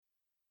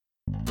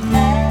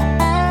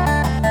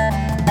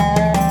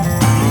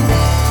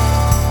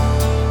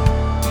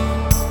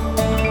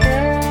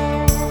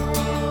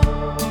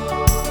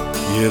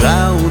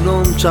Era un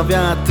om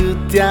ce-avea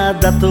atâtea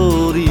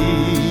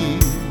datorii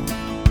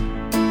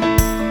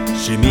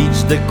și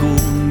nici de cum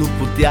nu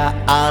putea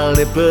a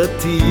le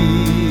plăti.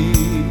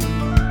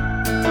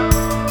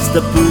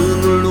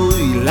 Stăpânul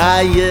lui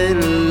la el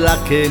l-a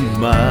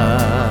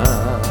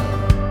chemat,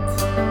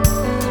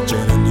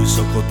 cerându-i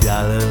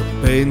socoteală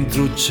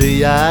pentru ce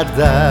i-a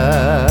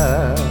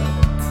dat.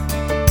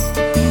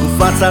 Cu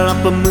fața la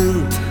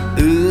pământ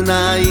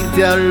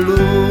înaintea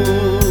lui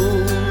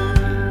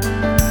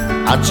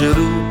a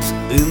cerut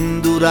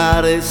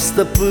îndurare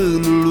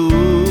stăpânului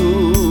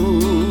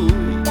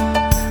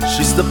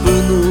și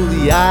stăpânul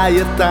i-a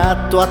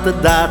iertat toată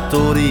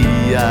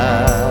datoria.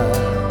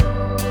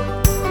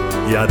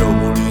 Iar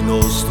omului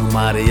nostru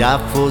mare i-a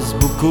fost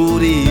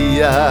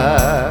bucuria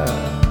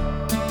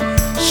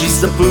și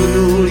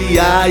stăpânul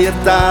i-a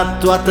iertat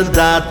toată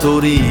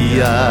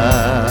datoria.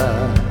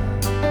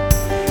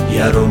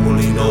 Iar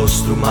omului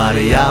nostru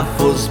mare i-a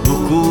fost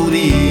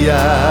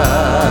bucuria.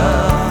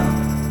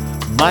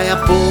 Mai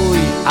apoi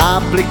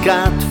a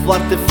plecat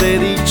foarte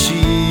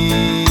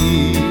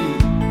fericit,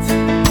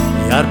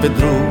 iar pe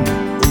drum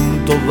un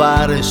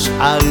tovarăș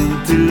a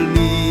întâlnit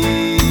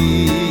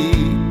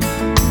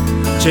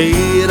ce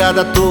era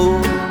dator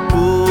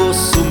cu o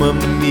sumă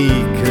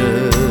mică.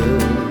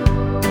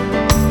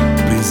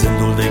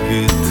 Prinzându-l de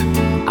gât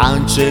a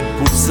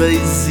început să-i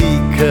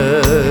zică: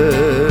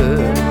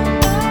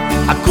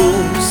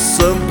 acum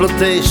să-mi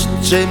plătești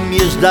ce-mi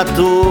ești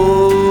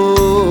dator.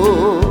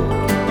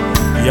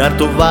 Iar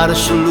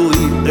tovarășul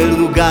lui îl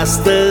ruga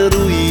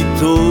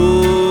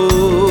stăruitor,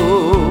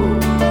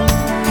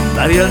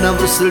 dar el n-a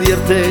vrut să-l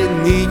ierte,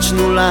 nici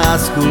nu l-a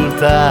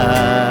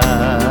ascultat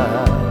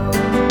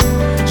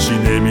și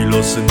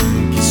nemilos în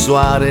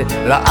închisoare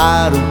l-a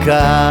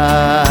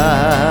aruncat.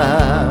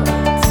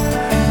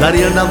 Dar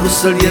el n-a vrut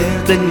să-l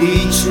ierte,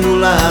 nici nu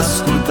l-a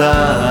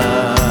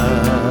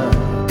ascultat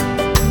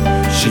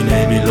și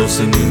nemilos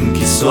în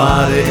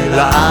închisoare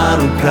l-a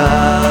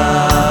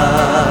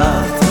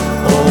aruncat.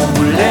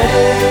 Omule,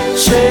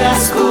 ce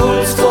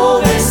asculți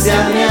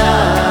povestea mea,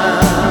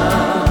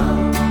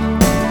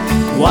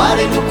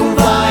 oare nu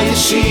cumva e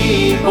și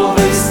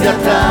povestea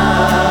ta?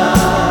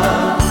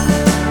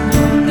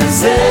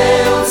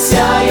 Dumnezeu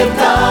ți-a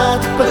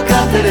iertat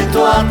păcatele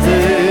toate,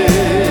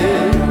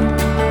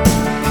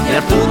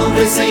 iar tu nu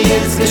vrei să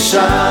ierți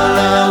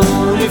greșeala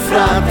unui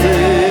frate.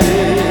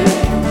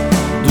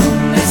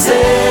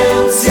 Dumnezeu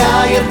ți-a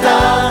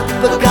iertat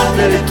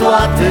păcatele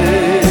toate,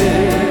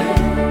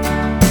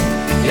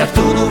 iar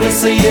tu nu vrei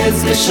să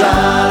ierți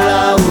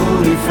greșeala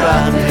unui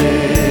frate.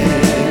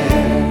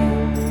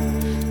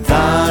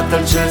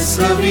 Tatăl cel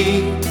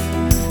slăvit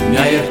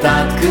mi-a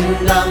iertat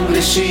când am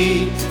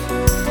greșit,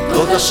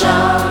 tot așa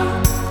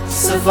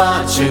să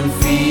facem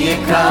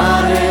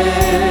fiecare.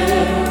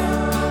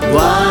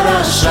 Doar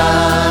așa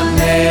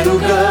ne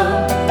rugăm,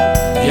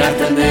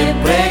 iartă-ne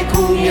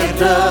precum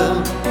iertăm,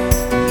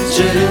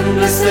 cerând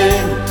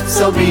blestem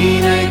sau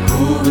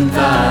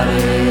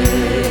binecuvântare.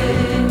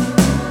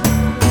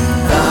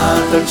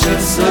 Tatăl cel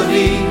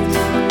slăvit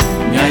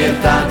mi-a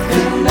iertat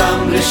când am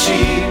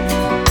greșit,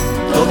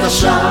 tot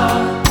așa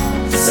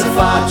să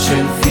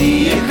facem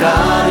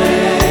fiecare.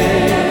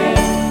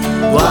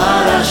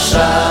 Doar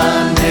așa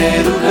ne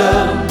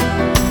rugăm,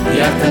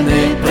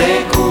 iartă-ne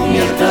precum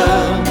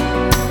iertăm,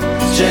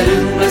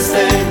 cerând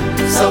blestem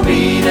sau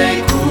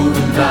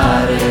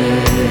binecuvântare.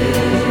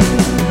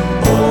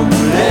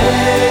 Omule,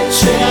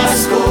 ce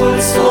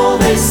asculți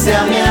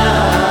povestea mea,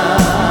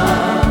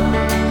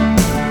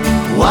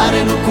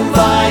 oare nu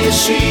cumva e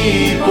și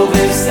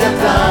povestea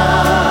ta?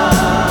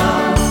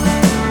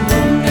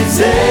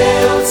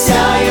 Dumnezeu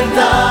ți-a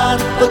iertat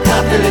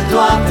păcatele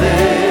toate,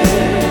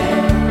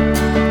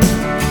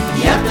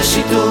 iartă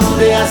și tu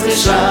de azi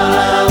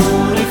greșeala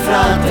unui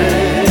frate.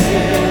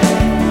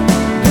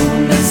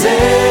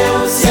 Dumnezeu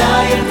ți-a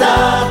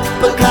iertat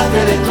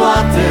păcatele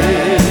toate,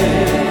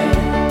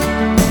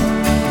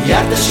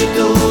 iartă și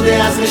tu de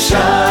azi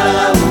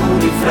greșeala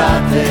unui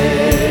frate.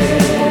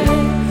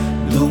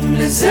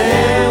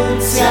 Dumnezeu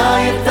ți-a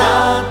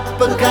iertat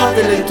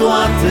păcatele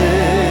toate,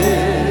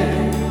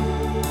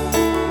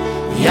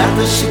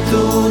 iartă și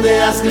tu de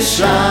azi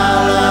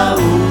greșeala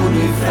unui frate.